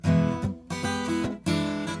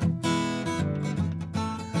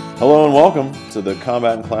Hello and welcome to the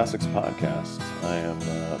Combat and Classics podcast. I am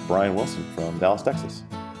Brian Wilson from Dallas, Texas.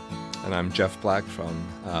 And I'm Jeff Black from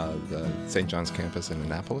the St. John's campus in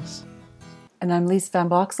Annapolis. And I'm Lise Van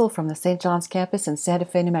Boxel from the St. John's campus in Santa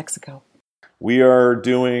Fe, New Mexico. We are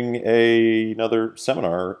doing another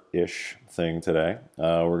seminar-ish thing today.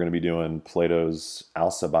 We're going to be doing Plato's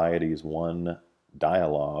Alcibiades I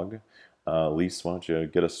dialogue. Lise, why don't you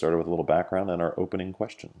get us started with a little background and our opening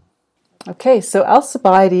question? Okay, so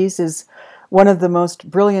Alcibiades is one of the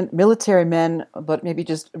most brilliant military men, but maybe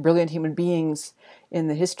just brilliant human beings in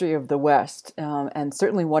the history of the West, and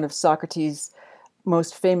certainly one of Socrates'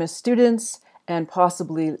 most famous students and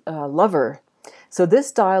possibly lover. So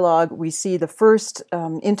this dialogue, we see the first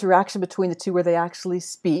interaction between the two where they actually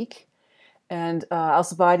speak, and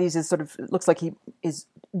Alcibiades looks like he is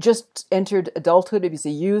just entered adulthood, maybe he's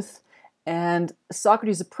a youth, and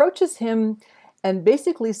Socrates approaches him and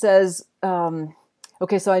basically says,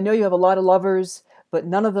 okay, so I know you have a lot of lovers, but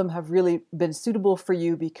none of them have really been suitable for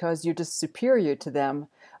you because you're just superior to them,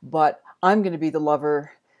 but I'm going to be the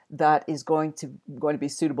lover that is going to be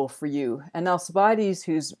suitable for you. And Alcibiades,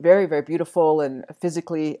 who's very, very beautiful and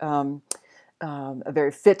physically a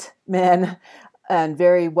very fit man and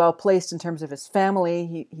very well placed in terms of his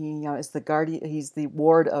family, he is the guardian. He's the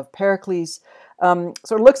ward of Pericles.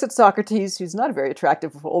 Sort of looks at Socrates, who's not a very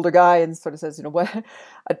attractive older guy, and sort of says, you know what,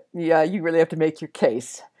 yeah, you really have to make your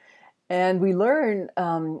case. And we learn,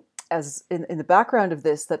 as in the background of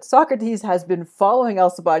this, that Socrates has been following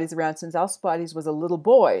Alcibiades around since Alcibiades was a little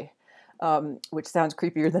boy, which sounds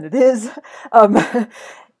creepier than it is,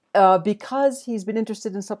 because he's been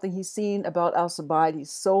interested in something he's seen about Alcibiades'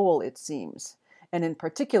 soul, it seems. And in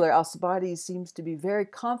particular, Alcibiades seems to be very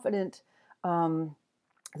confident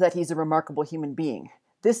that he's a remarkable human being.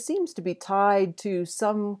 This seems to be tied to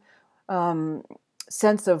some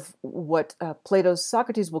sense of what Plato's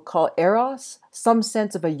Socrates will call eros, some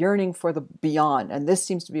sense of a yearning for the beyond. And this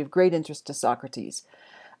seems to be of great interest to Socrates.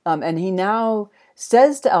 And he now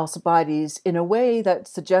says to Alcibiades in a way that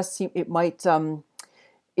suggests it might...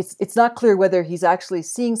 It's not clear whether he's actually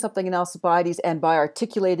seeing something in Alcibiades and by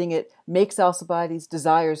articulating it makes Alcibiades'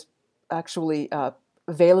 desires actually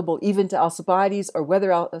available even to Alcibiades, or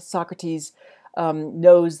whether Socrates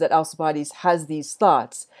knows that Alcibiades has these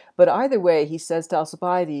thoughts. But either way, he says to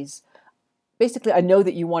Alcibiades, basically, I know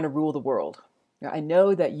that you want to rule the world. I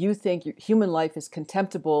know that you think your human life is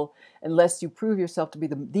contemptible unless you prove yourself to be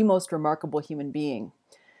the most remarkable human being.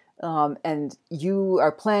 And you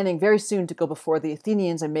are planning very soon to go before the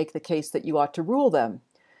Athenians and make the case that you ought to rule them.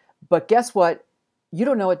 But guess what? You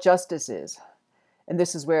don't know what justice is. And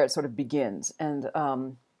this is where it sort of begins. And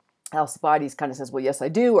Alcibiades kind of says, well, yes, I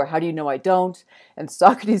do. Or how do you know I don't? And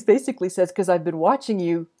Socrates basically says, because I've been watching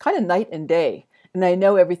you kind of night and day. And I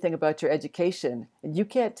know everything about your education. And you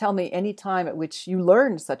can't tell me any time at which you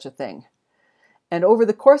learned such a thing. And over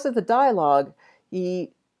the course of the dialogue,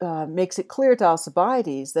 he makes it clear to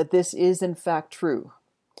Alcibiades that this is in fact true.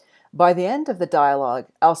 By the end of the dialogue,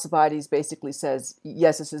 Alcibiades basically says,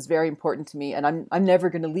 yes, this is very important to me, and I'm never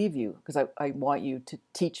going to leave you because I want you to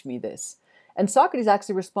teach me this. And Socrates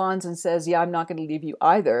actually responds and says, yeah, I'm not going to leave you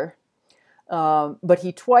either. But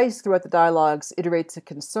he twice throughout the dialogues iterates a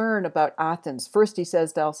concern about Athens. First, he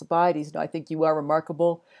says to Alcibiades, I think you are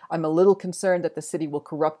remarkable. I'm a little concerned that the city will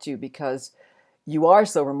corrupt you because you are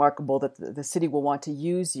so remarkable that the city will want to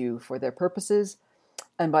use you for their purposes.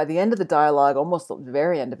 And by the end of the dialogue, almost at the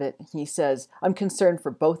very end of it, he says, I'm concerned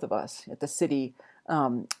for both of us, that the city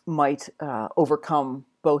might overcome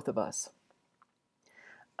both of us.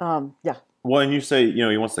 Yeah. Well, and you say,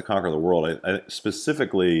 he wants to conquer the world. I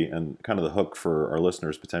specifically, and kind of the hook for our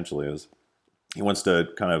listeners potentially is, he wants to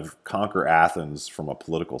kind of conquer Athens from a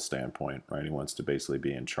political standpoint, right? He wants to basically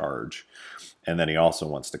be in charge. And then he also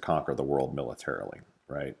wants to conquer the world militarily,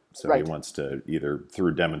 right? So right. He wants to either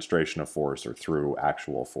through demonstration of force or through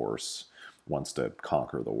actual force, wants to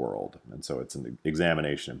conquer the world. And so it's an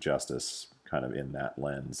examination of justice kind of in that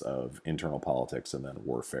lens of internal politics and then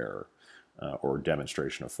warfare or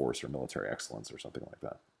demonstration of force or military excellence or something like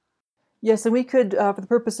that. Yes, and we could, for the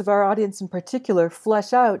purpose of our audience in particular,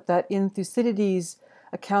 flesh out that in Thucydides'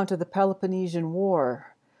 account of the Peloponnesian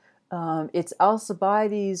War, it's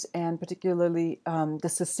Alcibiades and particularly the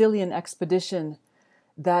Sicilian expedition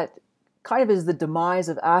that kind of is the demise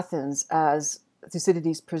of Athens as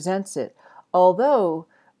Thucydides presents it. Although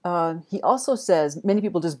he also says, many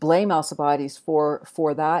people just blame Alcibiades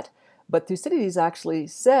for that, but Thucydides actually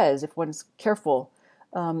says, if one's careful,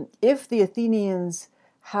 if the Athenians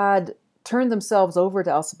had turned themselves over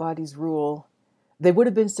to Alcibiades' rule, they would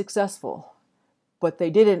have been successful. but they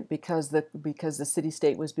didn't because the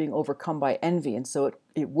city-state was being overcome by envy, and so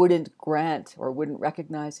it wouldn't grant or wouldn't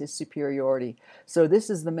recognize his superiority. So this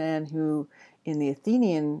is the man who, in the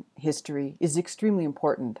Athenian history, is extremely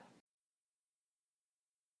important.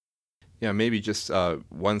 Yeah, maybe just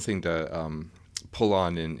one thing to pull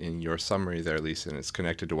on in your summary there, Lisa, and it's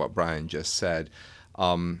connected to what Brian just said.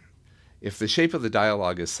 If the shape of the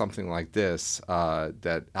dialogue is something like this,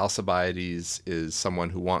 that Alcibiades is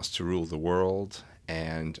someone who wants to rule the world,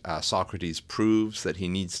 and Socrates proves that he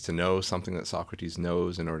needs to know something that Socrates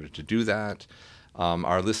knows in order to do that,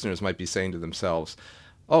 our listeners might be saying to themselves,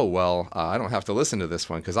 oh, well, I don't have to listen to this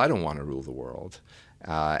one because I don't want to rule the world.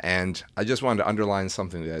 And I just wanted to underline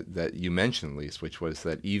something that you mentioned, Lise, which was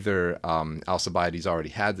that either Alcibiades already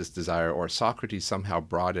had this desire or Socrates somehow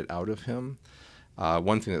brought it out of him.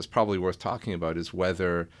 One thing that's probably worth talking about is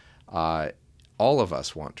whether all of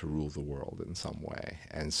us want to rule the world in some way.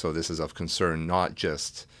 And so this is of concern not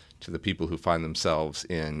just to the people who find themselves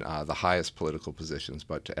in the highest political positions,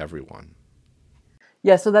 but to everyone.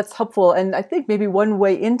 Yeah, so that's helpful. And I think maybe one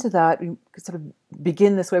way into that, we could sort of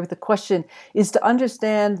begin this way with the question, is to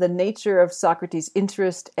understand the nature of Socrates'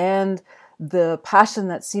 interest and the passion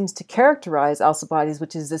that seems to characterize Alcibiades,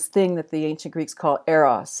 which is this thing that the ancient Greeks call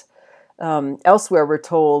eros. Elsewhere, we're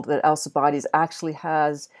told that Alcibiades actually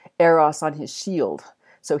has Eros on his shield.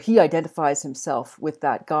 So he identifies himself with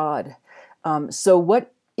that god. So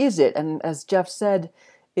what is it? And as Jeff said,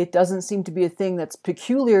 it doesn't seem to be a thing that's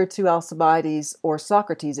peculiar to Alcibiades or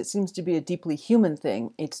Socrates. It seems to be a deeply human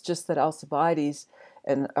thing. It's just that Alcibiades,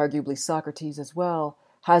 and arguably Socrates as well,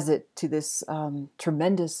 has it to this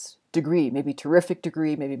tremendous degree, maybe terrific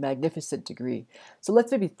degree, maybe magnificent degree. So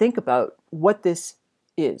let's maybe think about what this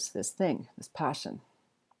is, this thing, this passion.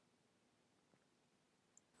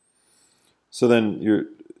 So then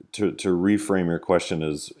to reframe your question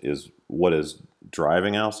is what is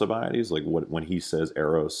driving Alcibiades? Like when he says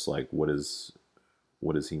eros, like what does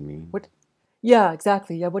he mean? Yeah,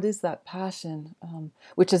 exactly. Yeah, what is that passion?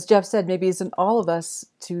 Which, as Jeff said, maybe is in all of us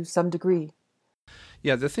to some degree.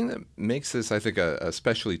 Yeah, the thing that makes this, I think, a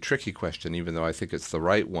especially tricky question, even though I think it's the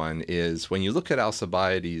right one, is when you look at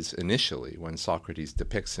Alcibiades initially, when Socrates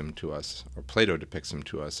depicts him to us, or Plato depicts him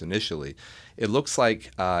to us initially, it looks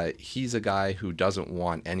like he's a guy who doesn't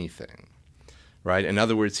want anything, right? In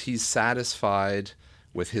other words, he's satisfied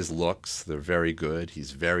with his looks. They're very good.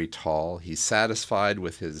 He's very tall. He's satisfied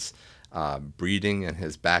with his breeding and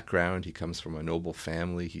his background. He comes from a noble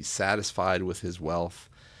family. He's satisfied with his wealth.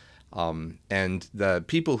 And the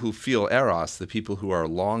people who feel eros, the people who are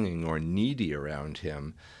longing or needy around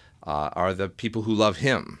him, are the people who love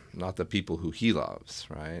him, not the people who he loves,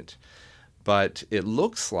 right? But it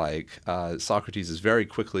looks like Socrates is very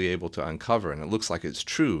quickly able to uncover, and it looks like it's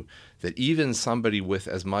true, that even somebody with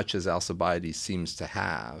as much as Alcibiades seems to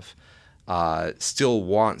have still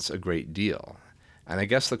wants a great deal. And I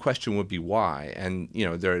guess the question would be why. And, you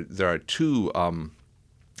know, there are two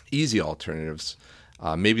easy alternatives.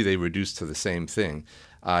 Maybe they reduce to the same thing.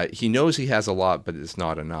 He knows he has a lot, but it's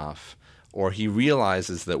not enough. Or he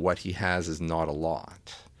realizes that what he has is not a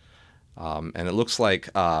lot. And it looks like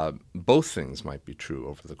both things might be true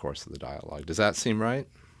over the course of the dialogue. Does that seem right?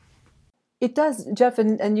 It does, Jeff,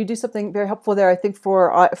 and you do something very helpful there, I think,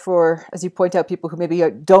 for as you point out, people who maybe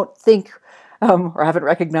don't think or haven't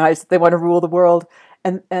recognized that they want to rule the world.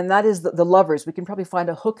 And that is the lovers. We can probably find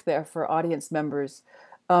a hook there for audience members.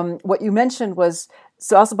 What you mentioned was,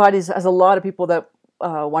 so Alcibiades has a lot of people that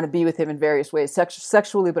want to be with him in various ways,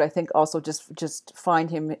 sexually, but I think also just find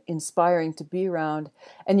him inspiring to be around.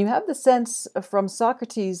 And you have the sense from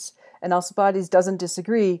Socrates, and Alcibiades doesn't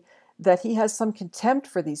disagree, that he has some contempt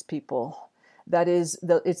for these people. That is,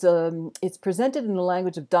 it's presented in the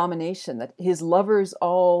language of domination, that his lovers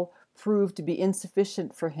all prove to be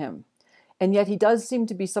insufficient for him. And yet he does seem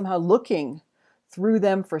to be somehow looking through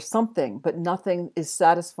them for something, but nothing is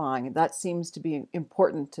satisfying. And that seems to be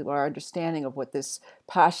important to our understanding of what this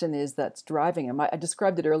passion is that's driving him. I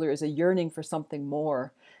described it earlier as a yearning for something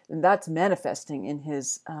more, and that's manifesting in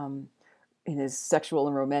his sexual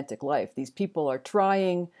and romantic life. These people are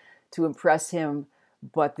trying to impress him,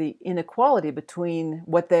 but the inequality between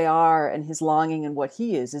what they are and his longing and what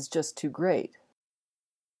he is just too great.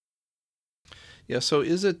 Yeah, so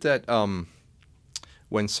is it that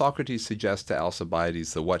when Socrates suggests to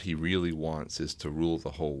Alcibiades that what he really wants is to rule the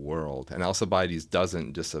whole world, and Alcibiades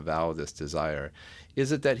doesn't disavow this desire,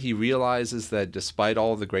 is it that he realizes that despite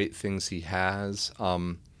all the great things he has,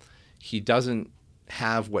 he doesn't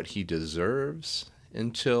have what he deserves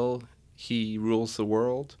until he rules the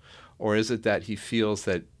world? Or is it that he feels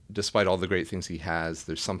that despite all the great things he has,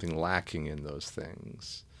 there's something lacking in those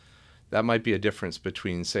things? That might be a difference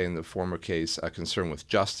between, say, in the former case, a concern with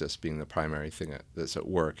justice being the primary thing that's at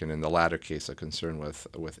work, and in the latter case, a concern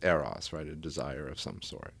with eros, right, a desire of some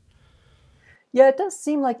sort. Yeah, it does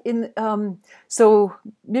seem like so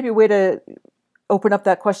maybe a way to open up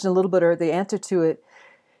that question a little bit, or the answer to it,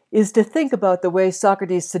 is to think about the way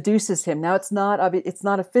Socrates seduces him. Now, it's not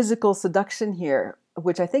a physical seduction here,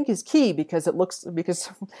 which I think is key because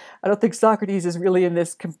I don't think Socrates is really in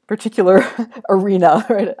this particular arena.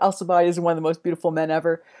 Right? Alcibiades is one of the most beautiful men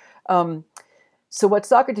ever. So what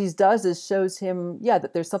Socrates does is shows him,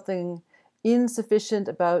 that there's something insufficient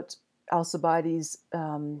about Alcibiades'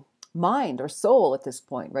 mind or soul at this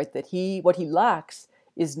point, right? That what he lacks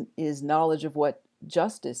is knowledge of what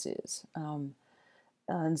justice is.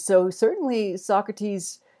 And so certainly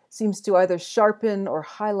Socrates seems to either sharpen or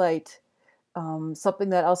highlight something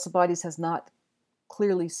that Alcibiades has not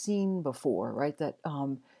clearly seen before, right? That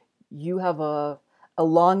you have a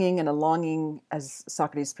longing, and a longing, as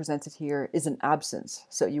Socrates presents it here, is an absence.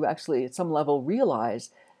 So you actually, at some level,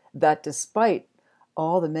 realize that despite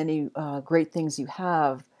all the many great things you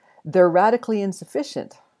have, they're radically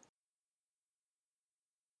insufficient.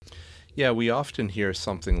 Yeah, we often hear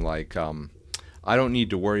something like, I don't need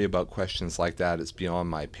to worry about questions like that. It's beyond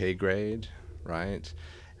my pay grade, right?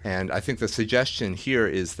 And I think the suggestion here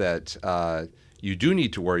is that you do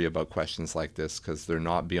need to worry about questions like this because they're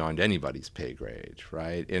not beyond anybody's pay grade,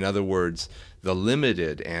 right? In other words, the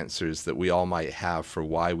limited answers that we all might have for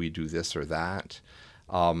why we do this or that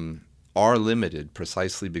are limited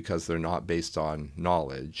precisely because they're not based on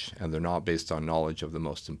knowledge, and they're not based on knowledge of the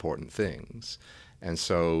most important things. And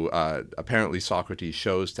so apparently Socrates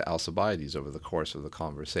shows to Alcibiades over the course of the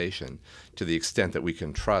conversation, to the extent that we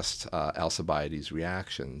can trust Alcibiades'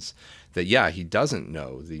 reactions, that, he doesn't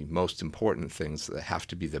know the most important things that have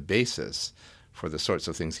to be the basis for the sorts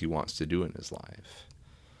of things he wants to do in his life.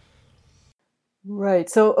 Right.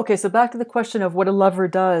 So back to the question of what a lover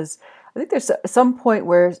does. I think there's some point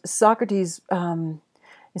where Socrates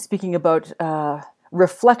is speaking about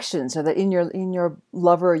reflections, or that in your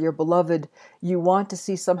lover or your beloved, you want to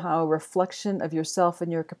see somehow a reflection of yourself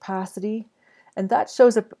and your capacity. And that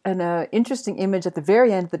shows up an interesting image at the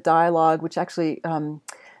very end of the dialogue, which actually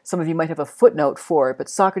some of you might have a footnote for it, but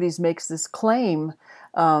Socrates makes this claim.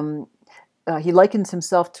 He likens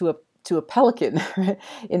himself to a pelican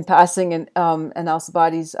in passing, and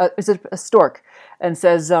Alcibiades is a stork, and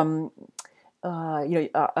says,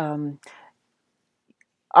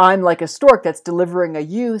 I'm like a stork that's delivering a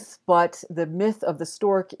youth, but the myth of the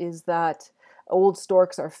stork is that old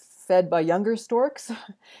storks are fed by younger storks.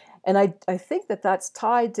 And I think that that's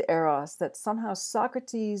tied to Eros, that somehow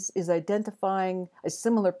Socrates is identifying a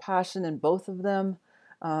similar passion in both of them.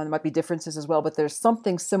 There might be differences as well, but there's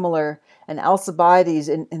something similar. And Alcibiades,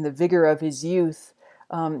 in the vigor of his youth,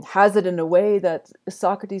 has it in a way that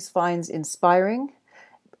Socrates finds inspiring,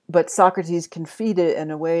 but Socrates can feed it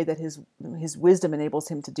in a way that his wisdom enables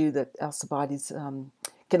him to do that Alcibiades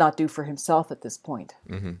cannot do for himself at this point.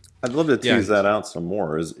 Mm-hmm. I'd love to tease that out some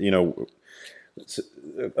more. I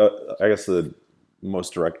guess the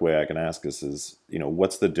most direct way I can ask this is,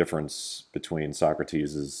 what's the difference between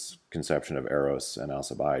Socrates' conception of Eros and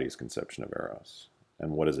Alcibiades' conception of Eros,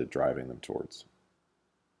 and what is it driving them towards?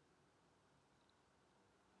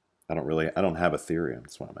 I don't have a theory.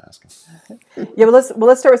 That's what I'm asking. Yeah, but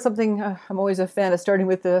let's start with something. I'm always a fan of starting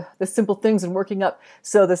with the simple things and working up.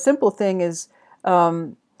 So the simple thing is,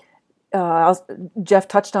 Jeff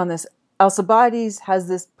touched on this. Alcibiades has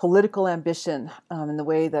this political ambition in the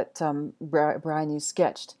way that Brian, you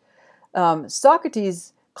sketched.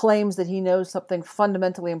 Socrates claims that he knows something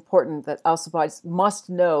fundamentally important that Alcibiades must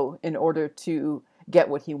know in order to get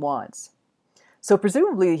what he wants. So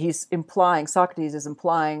presumably Socrates is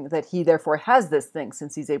implying that he therefore has this thing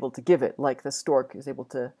since he's able to give it, like the stork is able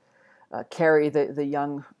to carry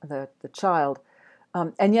the child.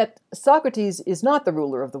 And yet Socrates is not the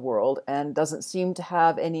ruler of the world and doesn't seem to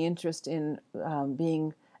have any interest in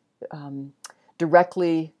being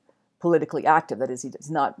directly politically active. That is, he's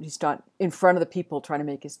not in front of the people trying to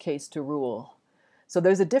make his case to rule. So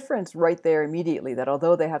there's a difference right there immediately, that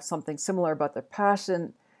although they have something similar about their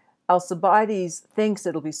passion, Alcibiades thinks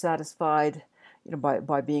it'll be satisfied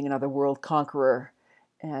by being another world conqueror.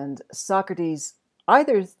 And Socrates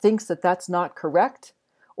either thinks that that's not correct,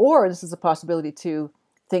 or this is a possibility too,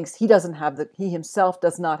 thinks he himself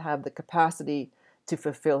does not have the capacity to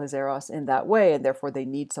fulfill his eros in that way, and therefore they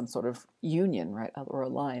need some sort of union, right, or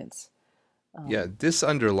alliance. This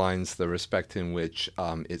underlines the respect in which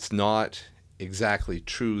it's not exactly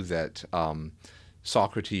true that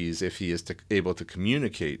Socrates, if he is able to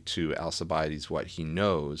communicate to Alcibiades what he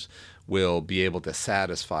knows, will be able to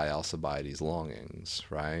satisfy Alcibiades' longings,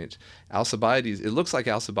 right? Alcibiades, it looks like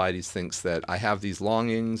Alcibiades thinks that I have these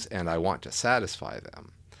longings and I want to satisfy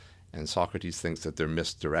them. And Socrates thinks that they're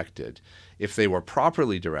misdirected. If they were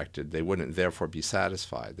properly directed, they wouldn't therefore be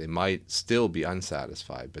satisfied. They might still be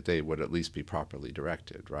unsatisfied, but they would at least be properly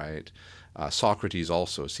directed, right? Socrates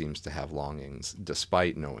also seems to have longings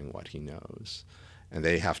despite knowing what he knows. And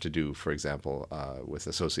they have to do, for example, with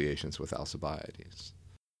associations with Alcibiades.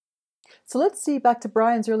 So let's see, back to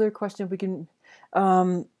Brian's earlier question, if we can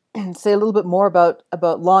say a little bit more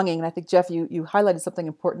about longing. And I think, Jeff, you highlighted something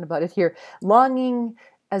important about it here. Longing,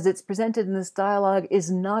 as it's presented in this dialogue, is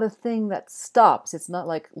not a thing that stops. It's not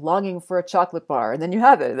like longing for a chocolate bar and then you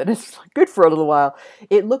have it and it's good for a little while.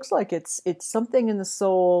 It looks like it's something in the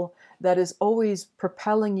soul that is always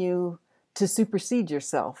propelling you to supersede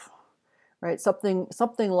yourself, right? Something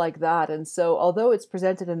like that. And so although it's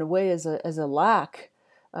presented in a way as a lack,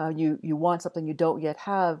 you want something you don't yet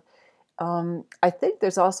have, I think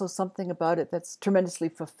there's also something about it that's tremendously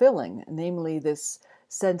fulfilling, namely this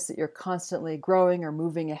sense that you're constantly growing or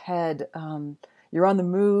moving ahead. You're on the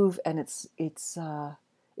move, and it's an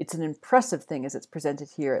impressive thing as it's presented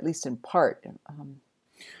here, at least in part.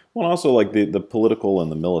 Well, also like the political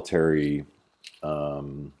and the military,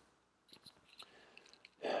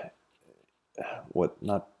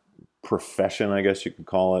 not profession, I guess you could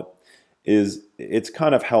call it, it's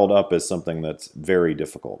kind of held up as something that's very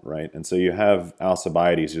difficult, right? And so you have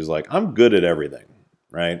Alcibiades who's like, I'm good at everything,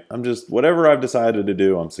 right? I'm just, whatever I've decided to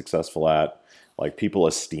do, I'm successful at. Like, people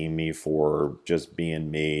esteem me for just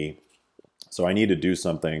being me. So I need to do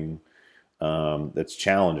something that's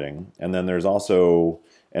challenging. And then there's also,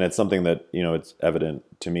 and it's something that, it's evident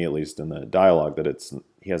to me, at least in the dialogue, that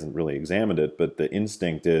he hasn't really examined it, but the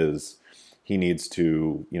instinct is he needs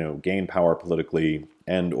to, gain power politically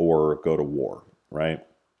and or go to war, right?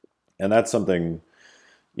 And that's something,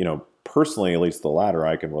 personally, at least the latter,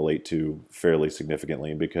 I can relate to fairly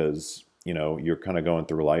significantly because, you're kind of going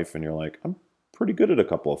through life and you're like, I'm pretty good at a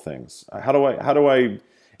couple of things. How do I,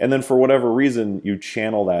 and then for whatever reason, you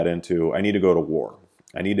channel that into, I need to go to war.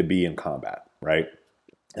 I need to be in combat, right?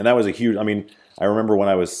 And that was a huge, I remember when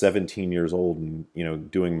I was 17 years old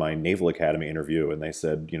and, doing my Naval Academy interview and they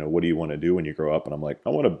said, what do you want to do when you grow up? And I'm like, I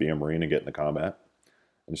want to be a Marine and get into combat.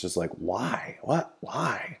 And it's just like, why? What?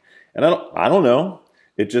 Why? And I don't know.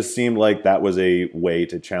 It just seemed like that was a way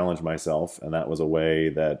to challenge myself. And that was a way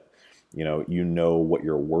that, what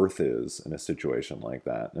your worth is in a situation like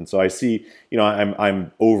that. And so I see,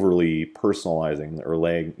 I'm overly personalizing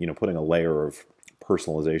or putting a layer of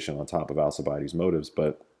personalization on top of Alcibiades' motives,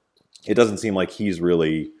 but it doesn't seem like he's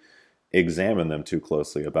really examined them too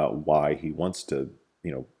closely about why he wants to,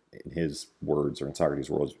 in his words or in Socrates'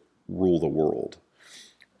 words, rule the world.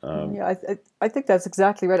 I think that's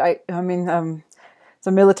exactly right.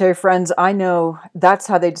 Some military friends I know, that's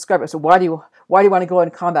how they describe it. So why do you want to go in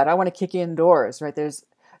combat? I want to kick you indoors, right? There's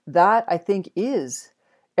that, I think, is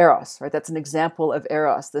eros, right? That's an example of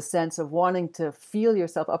eros, the sense of wanting to feel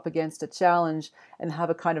yourself up against a challenge and have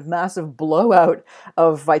a kind of massive blowout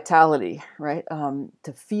of vitality, right?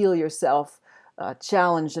 To feel yourself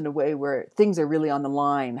challenged in a way where things are really on the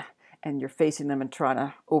line and you're facing them and trying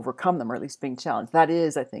to overcome them, or at least being challenged. That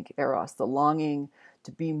is, I think, eros, the longing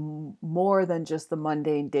to be more than just the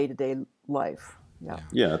mundane day-to-day life.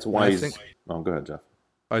 Yeah, that's why oh, go ahead, Jeff.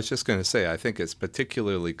 I was just going to say, I think it's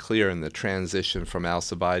particularly clear in the transition from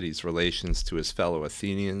Alcibiades' relations to his fellow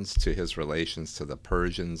Athenians to his relations to the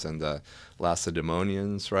Persians and the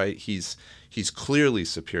Lacedaemonians, right? He's clearly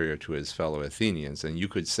superior to his fellow Athenians, and you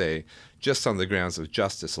could say, just on the grounds of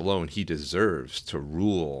justice alone, he deserves to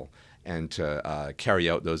rule and to carry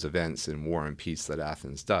out those events in War and Peace that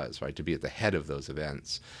Athens does, right? To be at the head of those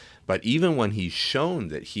events. But even when he's shown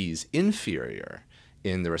that he's inferior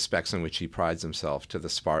in the respects in which he prides himself to the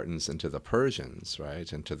Spartans and to the Persians,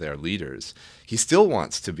 right, and to their leaders, he still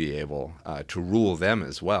wants to be able to rule them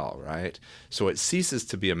as well, right? So it ceases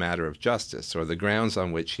to be a matter of justice, or the grounds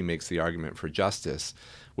on which he makes the argument for justice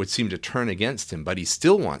would seem to turn against him, but he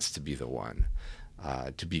still wants to be the one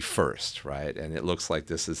to be first, right? And it looks like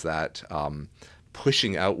this is that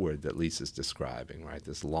pushing outward that Lisa's describing, right,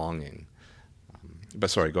 this longing. But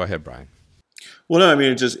sorry, go ahead, Brian. Well, no,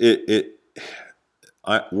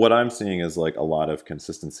 what I'm seeing is like a lot of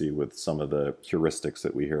consistency with some of the heuristics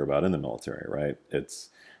that we hear about in the military, right? It's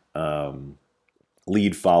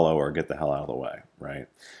lead, follow, or get the hell out of the way, right?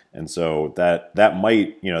 And so that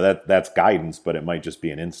might, that's guidance, but it might just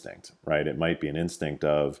be an instinct, right? It might be an instinct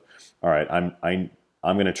of, all right, I'm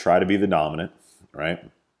going to try to be the dominant, right?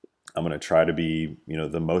 I'm going to try to be,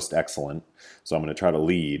 the most excellent. So I'm going to try to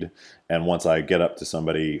lead. And once I get up to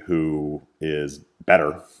somebody who is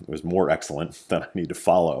better, who is more excellent, then I need to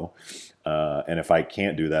follow. And if I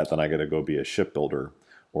can't do that, then I got to go be a shipbuilder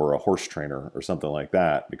or a horse trainer or something like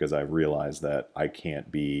that, because I realize that I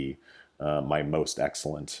can't be my most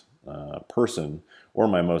excellent person or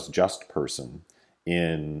my most just person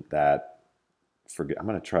in that. I'm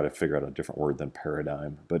going to try to figure out a different word than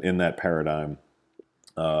paradigm, but in that paradigm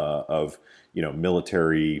of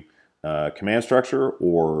military command structure,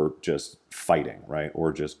 or just fighting, right,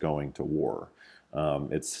 or just going to war.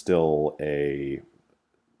 It's still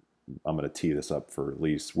I'm going to tee this up for at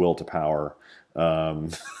least will to power,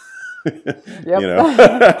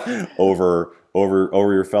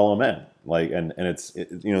 over your fellow men. Like, and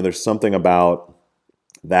there's something about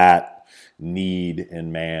that need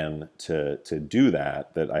in man to do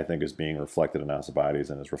that I think is being reflected in Alcibiades,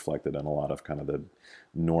 and is reflected in a lot of kind of the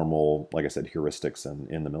normal, like I said, heuristics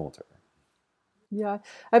in the military. Yeah,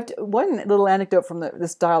 I've one little anecdote from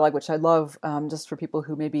this dialogue, which I love, just for people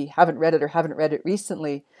who maybe haven't read it or haven't read it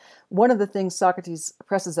recently. One of the things Socrates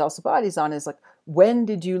presses Alcibiades on is like, when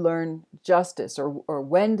did you learn justice, or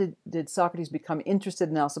when did Socrates become interested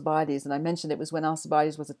in Alcibiades? And I mentioned it was when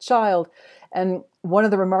Alcibiades was a child. And one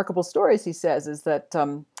of the remarkable stories he says is that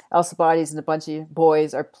Alcibiades and a bunch of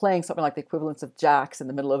boys are playing something like the equivalence of jacks in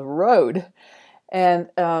the middle of a road. And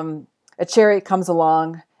a chariot comes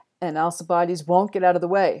along, and Alcibiades won't get out of the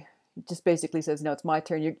way. He just basically says, no, it's my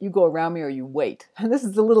turn. You go around me or you wait. And this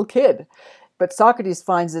is the little kid. But Socrates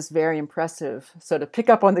finds this very impressive. So to pick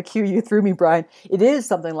up on the cue you threw me, Brian, it is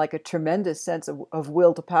something like a tremendous sense of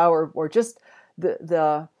will to power, or just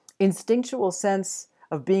the instinctual sense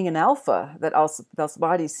of being an alpha that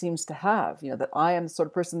Alcibiades seems to have. That I am the sort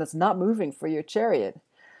of person that's not moving for your chariot.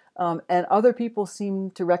 And other people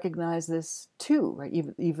seem to recognize this too, right?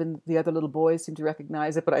 Even the other little boys seem to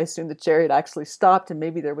recognize it, but I assume the chariot actually stopped, and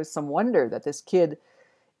maybe there was some wonder that this kid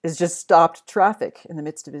has just stopped traffic in the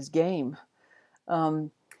midst of his game.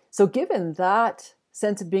 So given that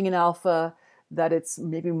sense of being an alpha, that it's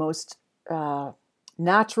maybe most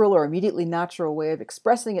natural or immediately natural way of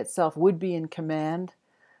expressing itself would be in command,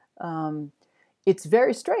 it's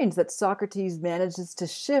very strange that Socrates manages to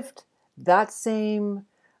shift that same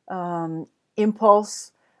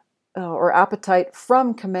impulse or appetite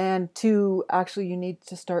from command to actually you need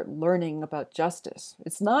to start learning about justice.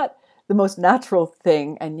 It's not the most natural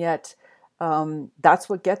thing, and yet that's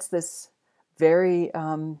what gets this very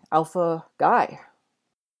alpha guy.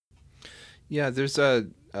 Yeah, there's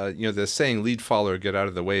the saying "lead, follower, get out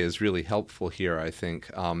of the way" is really helpful here, I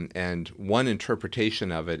think. And one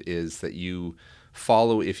interpretation of it is that you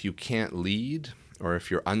follow if you can't lead, or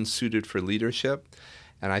if you're unsuited for leadership.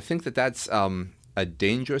 And I think that that's a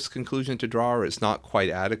dangerous conclusion to draw, or it's not quite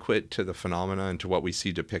adequate to the phenomena and to what we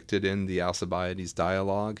see depicted in the Alcibiades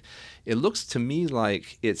dialogue. It looks to me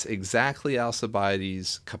like it's exactly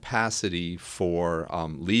Alcibiades' capacity for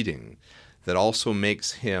leading that also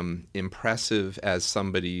makes him impressive as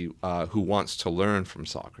somebody who wants to learn from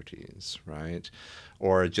Socrates, right?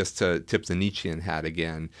 Or just to tip the Nietzschean hat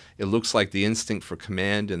again, it looks like the instinct for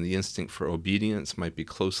command and the instinct for obedience might be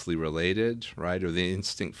closely related, right? Or the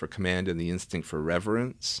instinct for command and the instinct for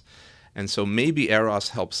reverence. And so maybe Eros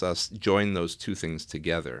helps us join those two things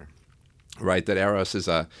together, right? That Eros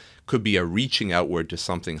could be a reaching outward to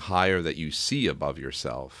something higher that you see above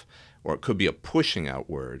yourself, or it could be a pushing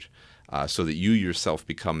outward so that you yourself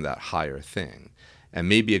become that higher thing. And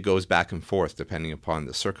maybe it goes back and forth depending upon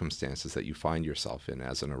the circumstances that you find yourself in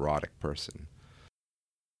as an erotic person.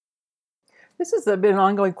 This has been an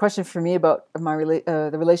ongoing question for me about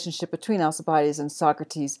the relationship between Alcibiades and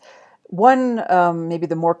Socrates. One, maybe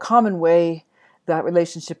the more common way that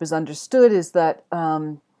relationship is understood is that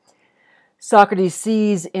Socrates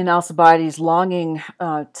sees in Alcibiades longing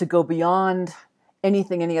to go beyond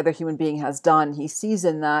anything any other human being has done. He sees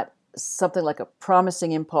in that something like a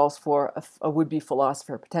promising impulse for a would-be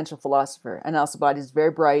philosopher, a potential philosopher. And Alcibiades is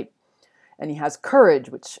very bright, and he has courage,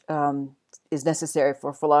 which is necessary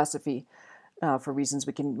for philosophy for reasons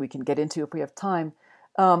we can get into if we have time.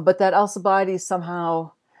 But that Alcibiades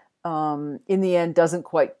somehow, in the end, doesn't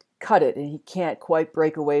quite cut it, and he can't quite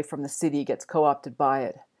break away from the city, he gets co-opted by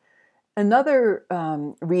it. Another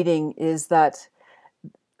reading is that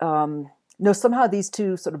somehow these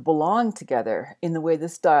two sort of belong together in the way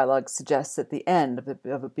this dialogue suggests at the end of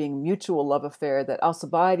it being a mutual love affair, that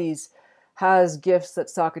Alcibiades has gifts that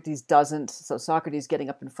Socrates doesn't. So Socrates, getting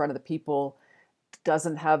up in front of the people,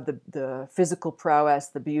 doesn't have the physical prowess,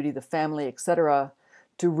 the beauty, the family, etc.,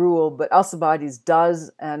 to rule, but Alcibiades does,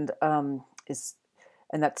 and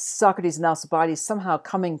and that Socrates and Alcibiades somehow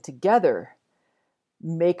coming together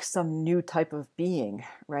make some new type of being,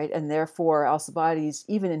 right? And therefore, Alcibiades,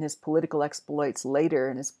 even in his political exploits later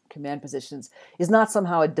in his command positions, is not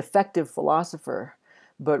somehow a defective philosopher,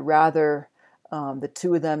 but rather the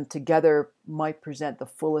two of them together might present the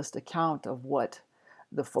fullest account of what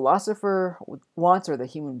the philosopher wants or the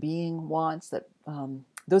human being wants. That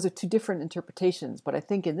those are two different interpretations, but I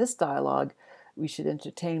think in this dialogue, we should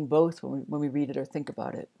entertain both when we read it or think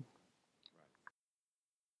about it.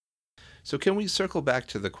 So can we circle back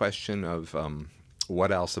to the question of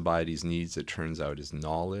what Alcibiades needs, it turns out, is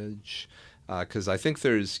knowledge? Because I think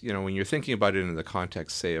there's, when you're thinking about it in the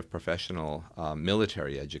context, say, of professional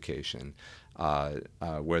military education,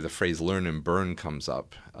 where the phrase learn and burn comes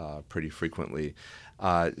up pretty frequently,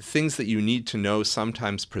 things that you need to know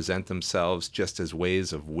sometimes present themselves just as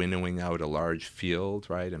ways of winnowing out a large field,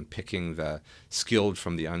 right, and picking the skilled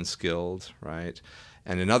from the unskilled, right?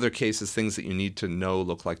 And in other cases, things that you need to know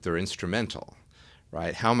look like they're instrumental,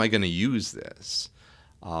 right? How am I going to use this?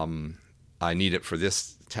 I need it for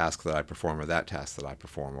this task that I perform or that task that I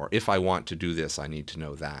perform. Or if I want to do this, I need to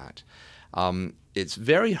know that. It's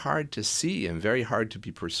very hard to see and very hard to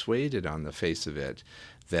be persuaded on the face of it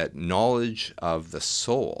that knowledge of the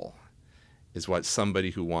soul is what somebody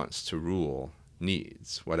who wants to rule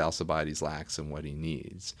needs, what Alcibiades lacks and what he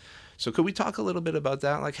needs. So could we talk a little bit about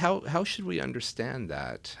that? Like how should we understand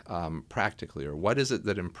that practically, or what is it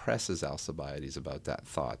that impresses Alcibiades about that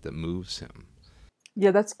thought that moves him?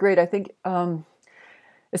 Yeah, that's great. I think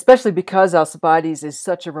especially because Alcibiades is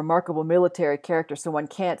such a remarkable military character, so one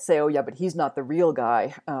can't say, oh yeah, but he's not the real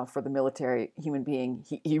guy for the military human being.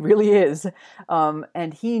 He really is.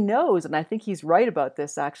 And he knows, and I think he's right about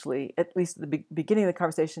this actually, at least at the beginning of the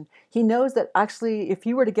conversation, he knows that actually if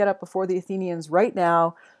he were to get up before the Athenians right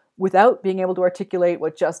now, without being able to articulate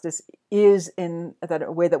what justice is in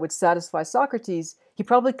a way that would satisfy Socrates, he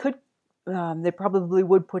probably could. They probably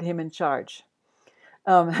would put him in charge.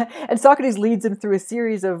 And Socrates leads him through a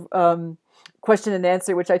series of question and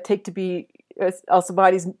answer, which I take to be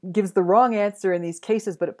Alcibiades gives the wrong answer in these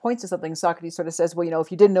cases, but it points to something. Socrates sort of says, well,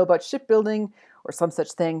 if you didn't know about shipbuilding or some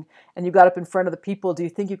such thing, and you got up in front of the people, do you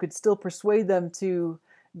think you could still persuade them to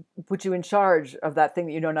put you in charge of that thing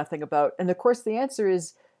that you know nothing about? And of course, the answer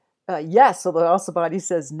is yes, although Alcibiades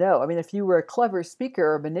says no. I mean, if you were a clever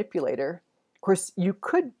speaker or manipulator, of course, you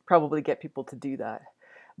could probably get people to do that.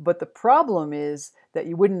 But the problem is that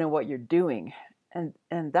you wouldn't know what you're doing. And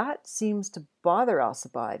that seems to bother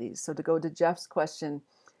Alcibiades. So to go to Jeff's question,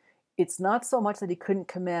 it's not so much that he couldn't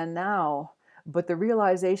command now, but the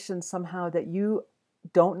realization somehow that you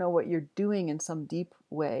don't know what you're doing in some deep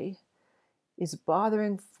way is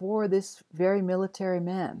bothering for this very military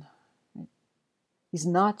man. He's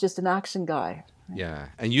not just an action guy. Yeah,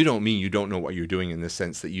 and you don't mean you don't know what you're doing in the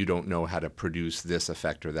sense that you don't know how to produce this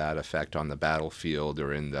effect or that effect on the battlefield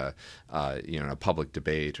or in the a public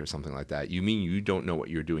debate or something like that. You mean you don't know what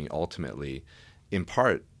you're doing ultimately. In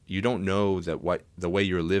part, you don't know that what the way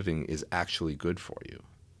you're living is actually good for you.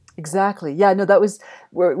 Exactly. Yeah. No, that was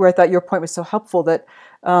where I thought your point was so helpful. That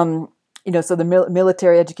so the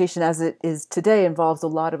military education as it is today involves a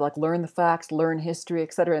lot of like learn the facts, learn history,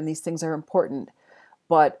 etc. And these things are important,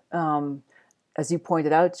 but as you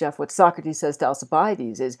pointed out, Jeff, what Socrates says to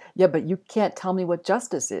Alcibiades is, yeah, but you can't tell me what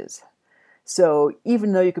justice is. So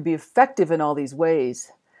even though you could be effective in all these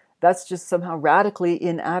ways, that's just somehow radically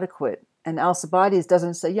inadequate. And Alcibiades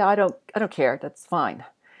doesn't say, yeah, I don't care. That's fine.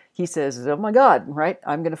 He says, oh my God, right?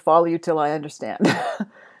 I'm going to follow you till I understand.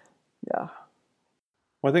 Yeah.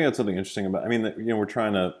 Well, I think that's something interesting about, we're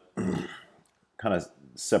trying to kind of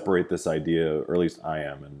separate this idea, or at least I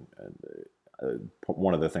am, and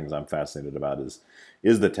one of the things I'm fascinated about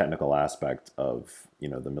is the technical aspect of,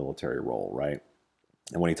 the military role, right?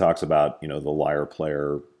 And when he talks about, the lyre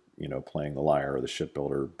player, playing the lyre, or the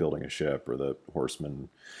shipbuilder building a ship, or the horseman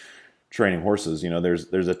training horses,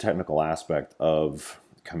 there's a technical aspect of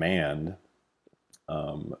command.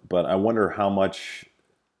 But I wonder how much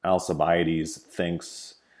Alcibiades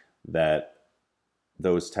thinks that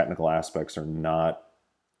those technical aspects are not,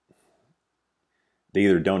 they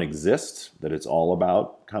either don't exist, that it's all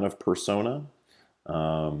about kind of persona.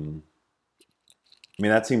 That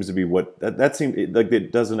seems to be what, that seems, like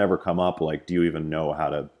it doesn't ever come up, like, do you even know how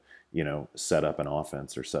to, set up an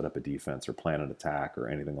offense or set up a defense or plan an attack or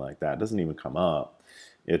anything like that? It doesn't even come up.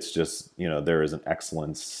 It's just, there is an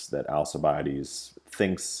excellence that Alcibiades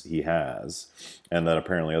thinks he has, and that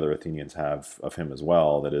apparently other Athenians have of him as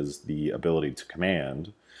well, that is the ability to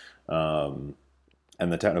command, and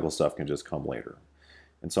the technical stuff can just come later.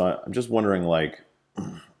 And so I'm just wondering, like,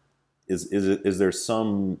 is there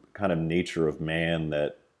some kind of nature of man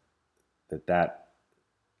that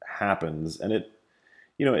happens, and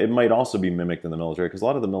it might also be mimicked in the military, because a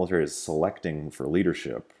lot of the military is selecting for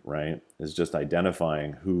leadership, right? Is just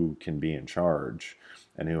identifying who can be in charge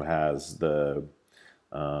and who has the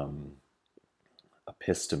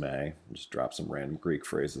episteme. Just drop some random Greek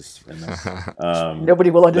phrases in there. Nobody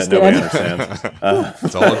will understand. Nobody understands.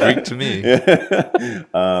 It's all Greek to me.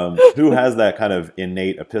 Who has that kind of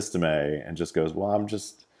innate episteme and just goes, well, I'm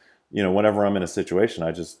just, whenever I'm in a situation,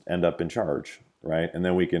 I just end up in charge, right? And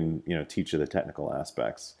then we can, teach you the technical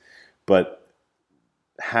aspects. But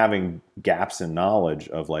having gaps in knowledge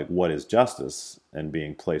of like what is justice and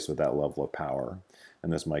being placed with that level of power,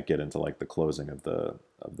 and this might get into like the closing of the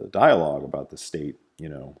dialogue about the state,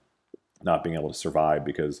 not being able to survive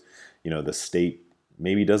because, the state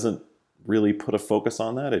maybe doesn't really put a focus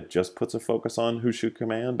on that. It just puts a focus on who should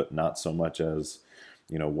command, but not so much as,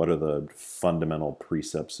 what are the fundamental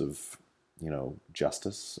precepts of,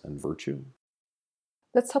 justice and virtue.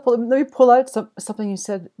 That's helpful. Let me pull out something you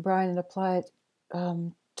said, Brian, and apply it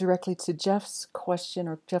directly to Jeff's question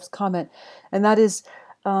or Jeff's comment. And that is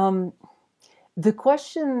the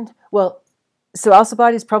question, well, so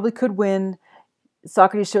Alcibiades probably could win.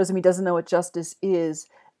 Socrates shows him he doesn't know what justice is.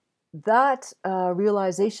 That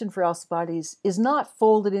realization for Alcibiades is not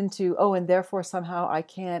folded into, and therefore somehow I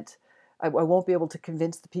won't be able to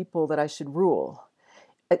convince the people that I should rule.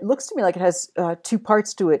 It looks to me like it has two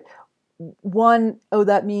parts to it. One,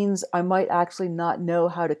 that means I might actually not know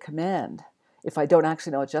how to command if I don't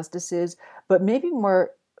actually know what justice is, but maybe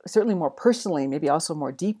certainly more personally, maybe also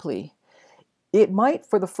more deeply, it might,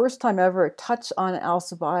 for the first time ever, touch on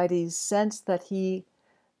Alcibiades' sense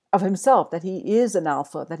of himself, that he is an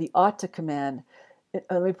alpha, that he ought to command.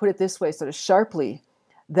 Let me put it this way, sort of sharply,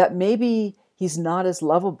 that maybe he's not as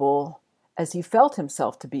lovable as he felt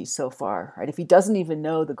himself to be so far, right? If he doesn't even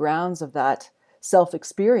know the grounds of that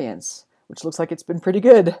self-experience, which looks like it's been pretty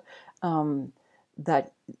good,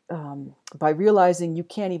 that by realizing you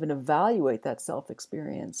can't even evaluate that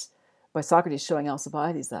self-experience, by Socrates showing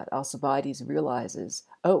Alcibiades that, Alcibiades realizes,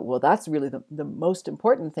 that's really the most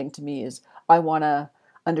important thing to me is I want to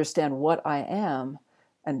understand what I am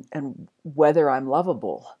and whether I'm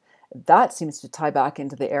lovable. That seems to tie back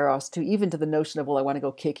into the eros too, even to the notion of, I want to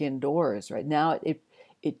go kick indoors, right? Now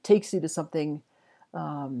it takes you to something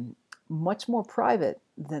much more private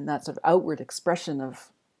than that sort of outward expression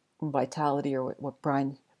of vitality, or what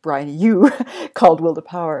Brian, you called will to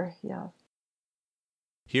power. Yeah.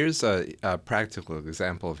 Here's a practical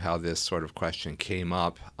example of how this sort of question came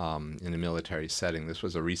up in a military setting. This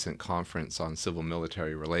was a recent conference on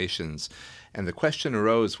civil-military relations, and the question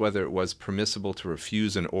arose whether it was permissible to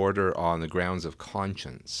refuse an order on the grounds of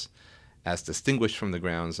conscience, as distinguished from the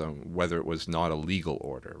grounds on whether it was not a legal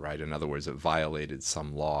order, right? In other words, it violated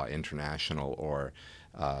some law, international or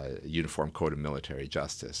Uniform Code of Military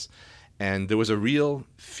Justice. And there was a real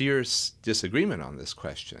fierce disagreement on this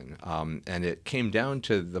question. And it came down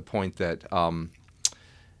to the point that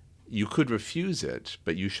you could refuse it,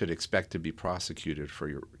 but you should expect to be prosecuted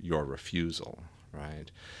for your refusal,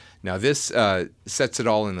 right? Now, this sets it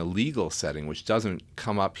all in a legal setting, which doesn't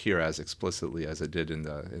come up here as explicitly as it did in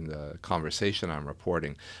the conversation I'm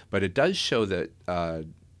reporting. But it does show that,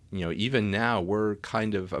 even now we're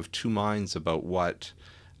kind of two minds about what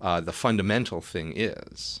the fundamental thing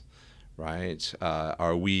is. Right?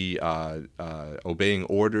 Are we obeying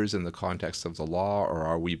orders in the context of the law, or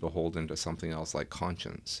are we beholden to something else like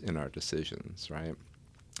conscience in our decisions, right?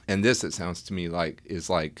 And this, it sounds to me like, is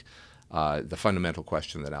like the fundamental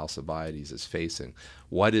question that Alcibiades is facing.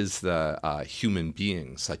 What is the human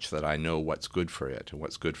being such that I know what's good for it and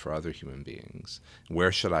what's good for other human beings?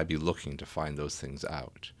 Where should I be looking to find those things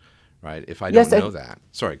out, right? If I don't know that.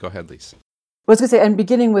 Sorry, go ahead, Lisa. I was going to say, and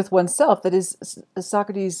beginning with oneself, that is,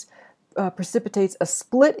 Socrates precipitates a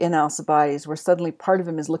split in Alcibiades, where suddenly part of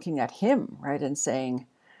him is looking at him, right, and saying,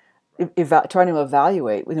 trying to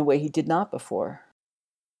evaluate in a way he did not before.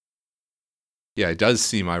 Yeah, it does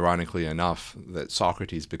seem, ironically enough, that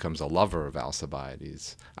Socrates becomes a lover of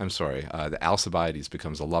Alcibiades. The Alcibiades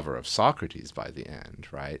becomes a lover of Socrates by the end,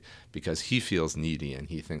 right? Because he feels needy and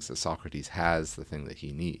he thinks that Socrates has the thing that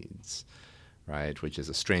he needs, right? Which is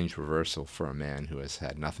a strange reversal for a man who has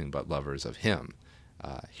had nothing but lovers of him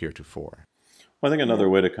heretofore. Well, I think another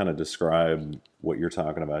way to kind of describe what you're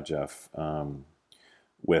talking about, Jeff,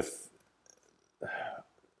 with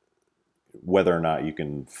whether or not you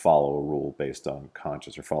can follow a rule based on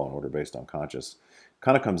conscience or follow an order based on conscience,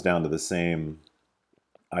 kind of comes down to the same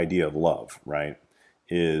idea of love, right?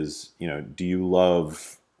 Do you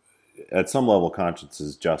love at some level, conscience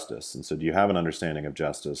is justice. And so do you have an understanding of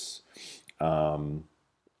justice? And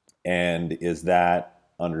is that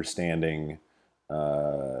understanding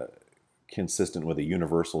consistent with a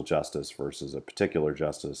universal justice versus a particular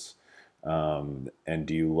justice? And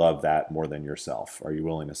do you love that more than yourself? Are you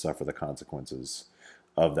willing to suffer the consequences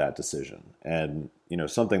of that decision? And,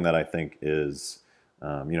 something that I think is,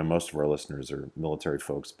 most of our listeners are military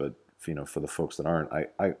folks, but, for the folks that aren't,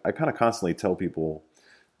 I kind of constantly tell people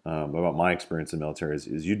about my experience in the military is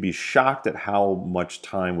you'd be shocked at how much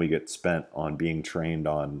time we get spent on being trained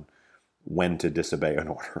on when to disobey an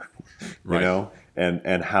order, right.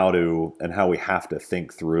 and how we have to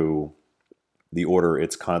think through the order,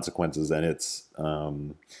 its consequences, and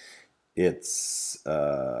its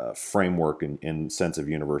framework in sense of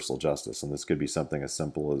universal justice. And this could be something as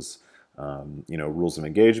simple as rules of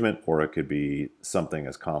engagement, or it could be something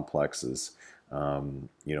as complex as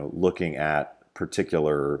looking at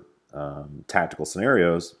particular tactical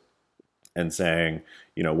scenarios and saying,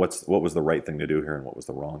 what was the right thing to do here and what was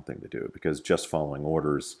the wrong thing to do? Because just following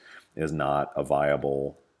orders is not a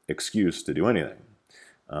viable excuse to do anything.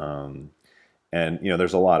 And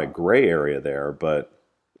there's a lot of gray area there, but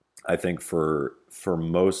I think for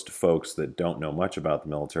most folks that don't know much about the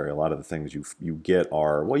military, a lot of the things you get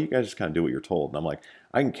are, well, you guys just kind of do what you're told. And I'm like,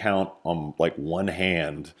 I can count on like one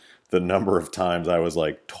hand the number of times I was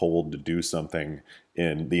like told to do something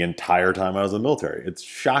in the entire time I was in the military. It's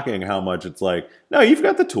shocking how much it's like, no, you've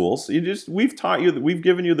got the tools. We've taught you, we've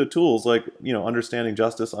given you the tools, like, understanding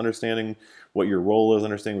justice, understanding what your role is,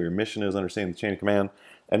 understanding what your mission is, understanding the chain of command.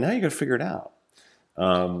 And now you got to figure it out.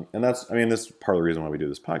 And this is part of the reason why we do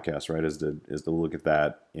this podcast, right? Is to look at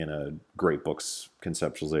that in a great book's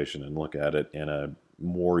conceptualization and look at it in a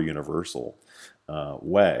more universal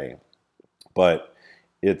way. But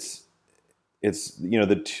it's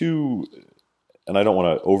the two, and I don't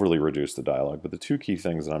want to overly reduce the dialogue, but the two key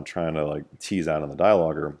things that I'm trying to like tease out in the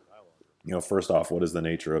dialogue are, first off, what is the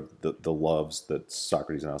nature of the loves that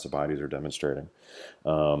Socrates and Alcibiades are demonstrating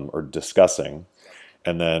or discussing,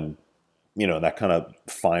 and then that kind of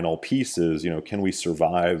final piece is, can we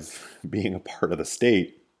survive being a part of the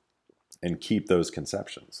state and keep those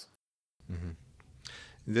conceptions? Mm-hmm.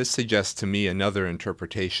 This suggests to me another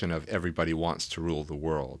interpretation of everybody wants to rule the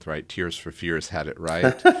world, right? Tears for Fears had it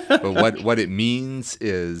right. But what it means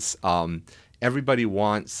is everybody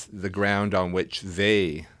wants the ground on which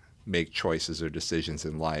they make choices or decisions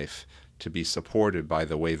in life to be supported by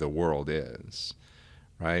the way the world is,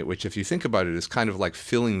 right? Which, if you think about it, is kind of like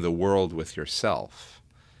filling the world with yourself,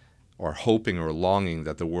 or hoping or longing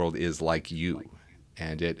that the world is like you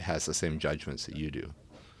and it has the same judgments that you do.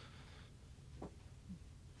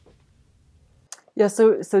 Yeah,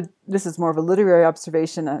 so this is more of a literary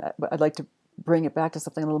observation. I'd like to bring it back to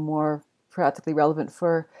something a little more practically relevant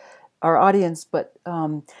for our audience. But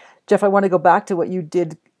Jeff, I want to go back to what you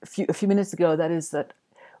did a few minutes ago. That is that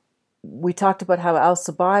we talked about how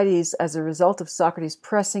Alcibiades, as a result of Socrates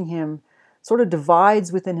pressing him, sort of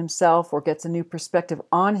divides within himself or gets a new perspective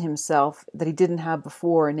on himself that he didn't have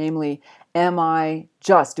before. Namely, am I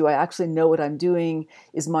just? Do I actually know what I'm doing?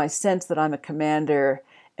 Is my sense that I'm a commander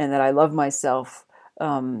and that I love myself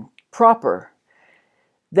proper?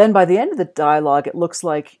 Then by the end of the dialogue, it looks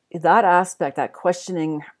like that aspect, that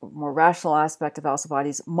questioning, more rational aspect of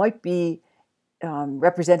Alcibiades might be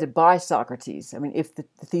represented by Socrates. I mean, if the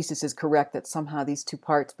thesis is correct that somehow these two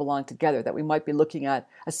parts belong together, that we might be looking at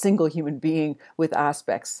a single human being with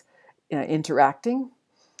aspects interacting.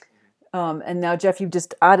 And now, Jeff, you've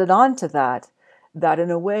just added on to that in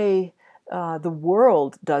a way, the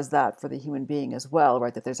world does that for the human being as well,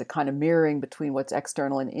 right? That there's a kind of mirroring between what's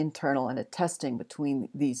external and internal and a testing between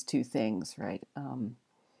these two things, right?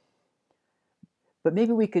 But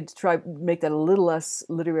maybe we could try make that a little less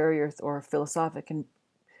literary or philosophic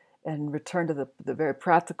and return to the very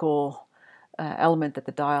practical element that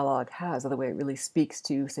the dialogue has, or the way it really speaks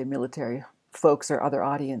to, say, military folks or other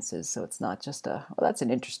audiences. So it's not just that's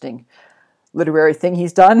an interesting literary thing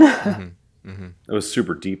he's done. Mm-hmm. Mm-hmm. It was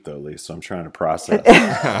super deep, though, Lise. So I'm trying to process.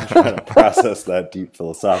 That deep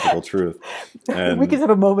philosophical truth. And, we could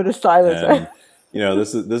have a moment of silence. And,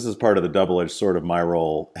 this is part of the double-edged sword of my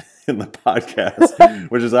role in the podcast,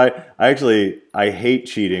 which is I hate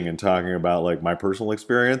cheating and talking about like my personal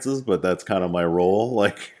experiences, but that's kind of my role.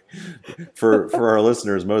 Like for our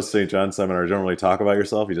listeners, most St. John seminars don't really talk about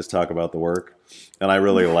yourself. You just talk about the work, and I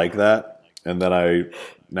really like that. And then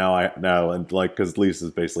because Lisa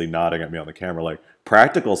is basically nodding at me on the camera, like,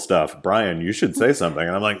 practical stuff, Brian, you should say something.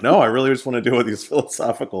 And I'm like, no, I really just want to deal with these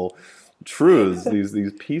philosophical truths,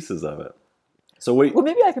 these pieces of it. So wait, Well,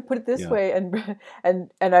 maybe I could put it this yeah. way,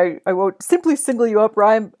 and I won't simply single you out,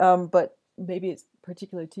 Ryan, but maybe it's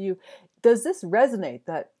particular to you. Does this resonate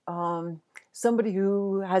that somebody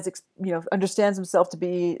who has understands himself to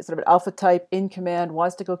be sort of an alpha type, in command,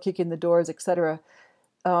 wants to go kick in the doors, etc.,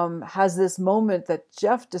 has this moment that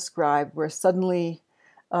Jeff described where suddenly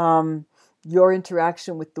your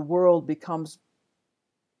interaction with the world becomes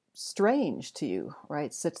strange to you,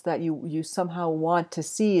 right? Such that you somehow want to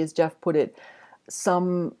see, as Jeff put it,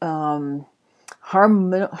 some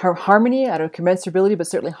harmony, I don't know, commensurability, but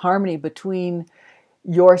certainly harmony between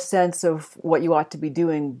your sense of what you ought to be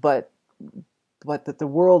doing, but that the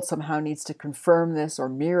world somehow needs to confirm this or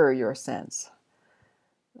mirror your sense.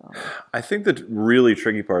 I think the really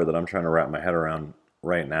tricky part that I'm trying to wrap my head around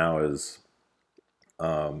right now is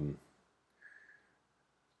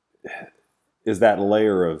that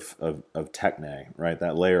layer of techne, right?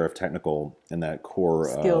 That layer of technical and that core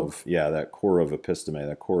Skill. that core of episteme,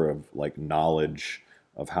 that core of like knowledge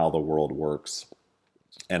of how the world works,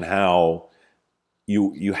 and how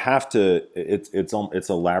you have to. It's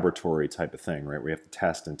a laboratory type of thing, right? We have to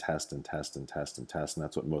test and test and test and test and test, and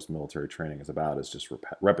that's what most military training is about. Is just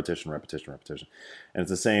repetition, repetition, repetition. And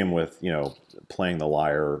it's the same with playing the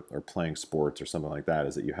lyre or playing sports or something like that.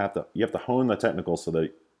 Is that you have to hone the technical so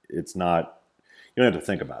that it's not. You don't have to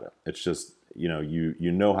think about it. It's just, you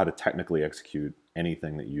know how to technically execute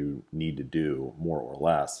anything that you need to do, more or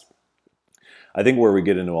less. I think where we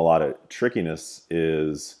get into a lot of trickiness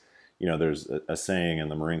is, there's a saying in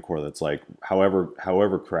the Marine Corps that's like,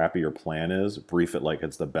 however crappy your plan is, brief it like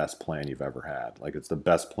it's the best plan you've ever had. Like it's the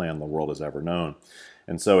best plan the world has ever known.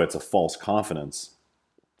 And so it's a false confidence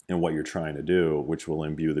in what you're trying to do, which will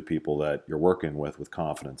imbue the people that you're working with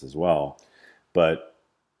confidence as well. But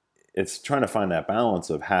it's trying to find that balance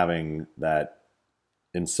of having that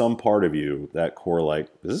in some part of you, that core, like,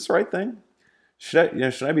 is this the right thing?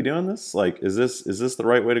 Should I be doing this? Like, is this the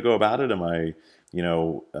right way to go about it? Am I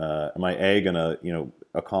A, gonna,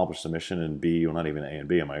 accomplish the mission, and B, well, not even A and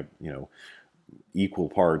B, am I, equal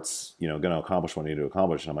parts, gonna accomplish what I need to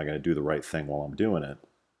accomplish, and am I gonna do the right thing while I'm doing it?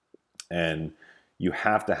 And you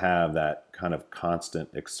have to have that kind of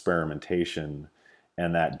constant experimentation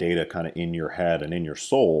and that data kind of in your head and in your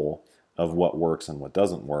soul of what works and what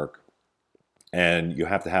doesn't work. And you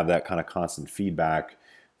have to have that kind of constant feedback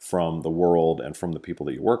from the world and from the people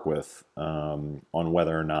that you work with on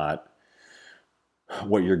whether or not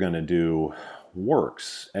what you're going to do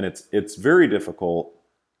works. And it's very difficult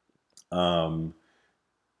when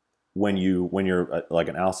you're like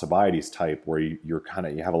an Alcibiades type, where you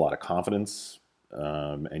have a lot of confidence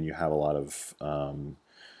and you have a lot of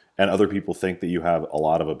and other people think that you have a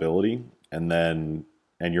lot of ability, and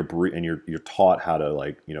you're taught how to,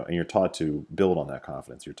 like, and you're taught to build on that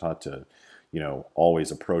confidence. You're taught to,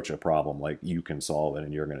 always approach a problem like you can solve it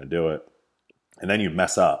and you're going to do it. And then you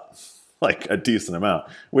mess up like a decent amount,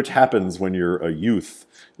 which happens when you're a youth,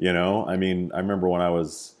 I mean, I remember when I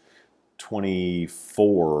was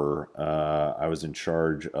 24, I was in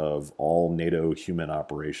charge of all NATO human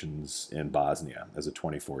operations in Bosnia as a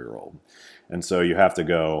 24-year-old. And so you have to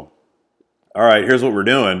go, all right, here's what we're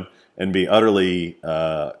doing, and be utterly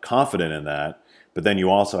confident in that. But then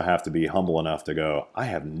you also have to be humble enough to go, I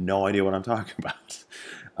have no idea what I'm talking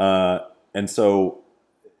about. And so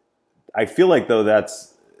I feel like, though,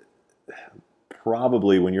 that's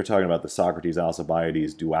probably, when you're talking about the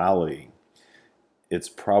Socrates-Alcibiades duality, it's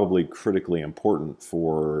probably critically important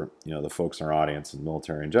for the folks in our audience and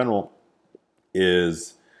military in general,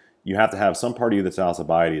 is you have to have some part of you that's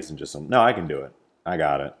Alcibiades and just no, I can do it, I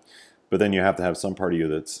got it. But then you have to have some part of you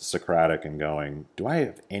that's Socratic and going, do I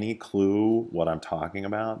have any clue what I'm talking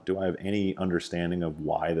about? Do I have any understanding of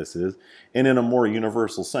why this is? And in a more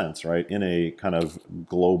universal sense, right? In a kind of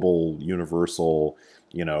global, universal,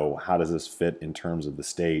 how does this fit in terms of the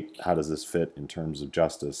state? How does this fit in terms of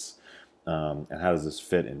justice? And how does this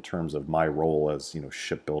fit in terms of my role as,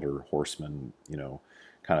 shipbuilder, horseman,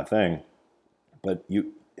 kind of thing? But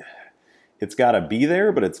it's got to be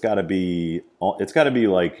there, but it's got to be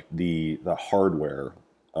like the hardware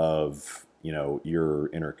of, your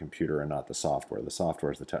inner computer, and not the software. The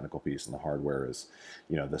software is the technical piece, and the hardware is,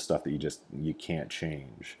 the stuff that you can't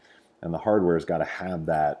change. And the hardware has got to have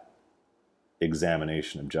that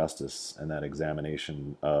examination of justice and that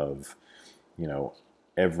examination of,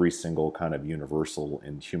 every single kind of universal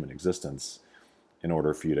in human existence in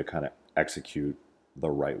order for you to kind of execute the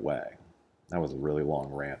right way. That was a really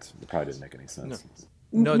long rant. It probably didn't make any sense.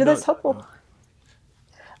 No, that's helpful.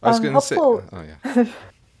 I was going to say... Oh, yeah.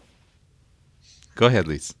 Go ahead,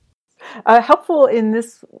 Lise. Helpful in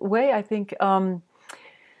this way, I think.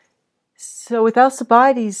 So with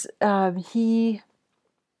Alcibiades, he's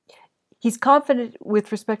confident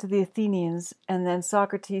with respect to the Athenians, and then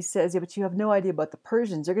Socrates says, yeah, but you have no idea about the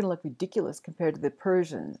Persians. You're going to look ridiculous compared to the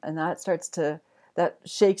Persians. And that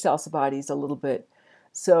shakes Alcibiades a little bit.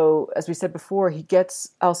 So as we said before, he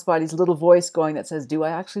gets Alcibiades' little voice going that says, do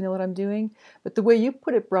I actually know what I'm doing? But the way you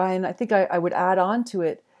put it, Brian, I think I would add on to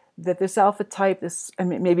it that this alpha type, I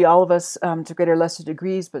mean, maybe all of us to greater or lesser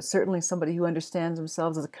degrees, but certainly somebody who understands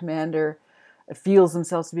themselves as a commander, feels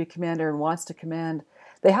themselves to be a commander and wants to command,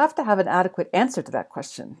 they have to have an adequate answer to that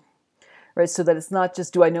question, right? So that it's not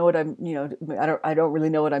just, do I know what I don't really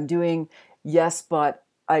know what I'm doing. Yes, but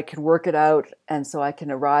I can work it out, and so I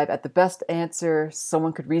can arrive at the best answer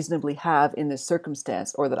someone could reasonably have in this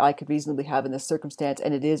circumstance, or that I could reasonably have in this circumstance,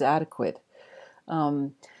 and it is adequate.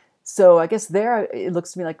 So I guess there it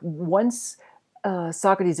looks to me like once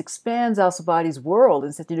Socrates expands Alcibiades' world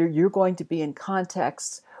and says, you're going to be in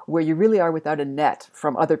contexts where you really are without a net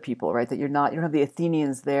from other people, right? That you don't have the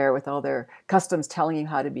Athenians there with all their customs telling you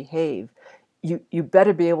how to behave. You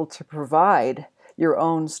better be able to provide your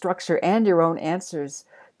own structure and your own answers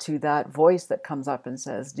to that voice that comes up and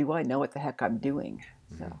says, do I know what the heck I'm doing?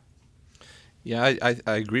 So. Yeah, I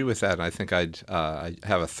agree with that. And I think I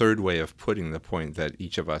have a third way of putting the point that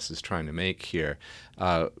each of us is trying to make here.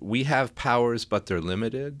 We have powers, but they're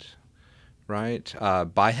limited, right?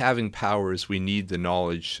 By having powers, we need the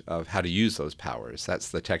knowledge of how to use those powers. That's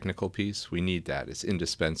the technical piece. We need that. It's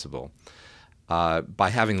indispensable.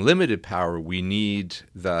 By having limited power, we need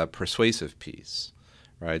the persuasive piece,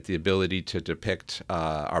 right? The ability to depict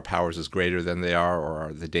our powers as greater than they are,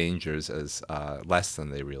 or the dangers as less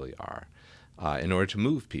than they really are, in order to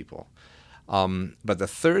move people. But the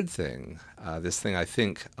third thing, this thing I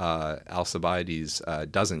think Alcibiades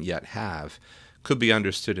doesn't yet have, could be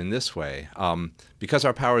understood in this way. Because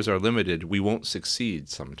our powers are limited, we won't succeed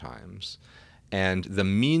sometimes. And the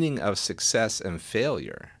meaning of success and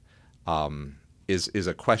failure is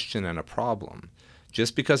a question and a problem.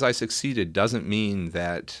 Just because I succeeded doesn't mean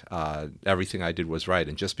that everything I did was right.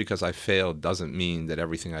 And just because I failed doesn't mean that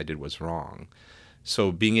everything I did was wrong.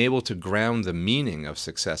 So being able to ground the meaning of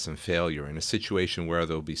success and failure in a situation where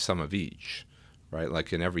there'll be some of each, right,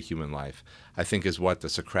 like in every human life, I think is what the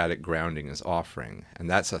Socratic grounding is offering. And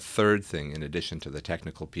that's a third thing in addition to the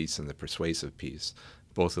technical piece and the persuasive piece,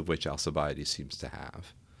 both of which Alcibiades seems to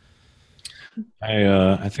have.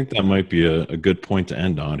 I think that might be a good point to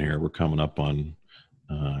end on here. We're coming up on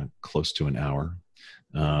close to an hour.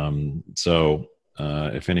 So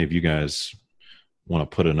if any of you guys want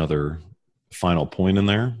to put another final point in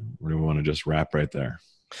there, or do we want to just wrap right there?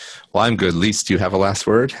 Well, I'm good. Lise, do you have a last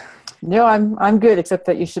word? No, I'm good, except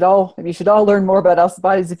that you should all learn more about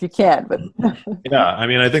Alcibiades if you can. But yeah, I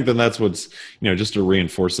mean, I think that's what's, just to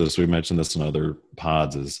reinforce this, we mentioned this in other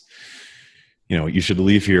pods, is, you should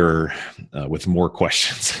leave here with more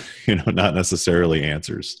questions, not necessarily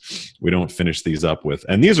answers. We don't finish these up with,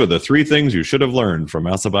 and these are the 3 things you should have learned from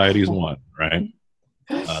Alcibiades 1, right?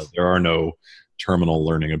 There are no terminal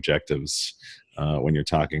learning objectives when you're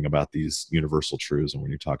talking about these universal truths and when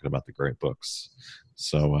you're talking about the great books.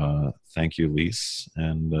 So thank you, Lise,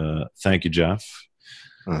 and thank you, Jeff.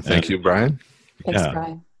 Thank you, Brian. Thanks,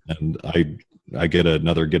 Brian. And I get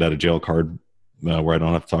another get out of jail card where I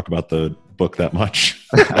don't have to talk about the book that much.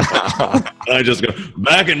 I just go,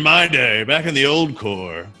 back in my day, back in the old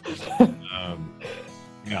core.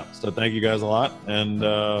 So thank you guys a lot, and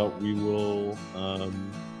we will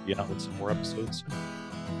be out with some more episodes.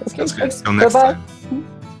 That's good. Until next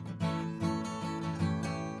time.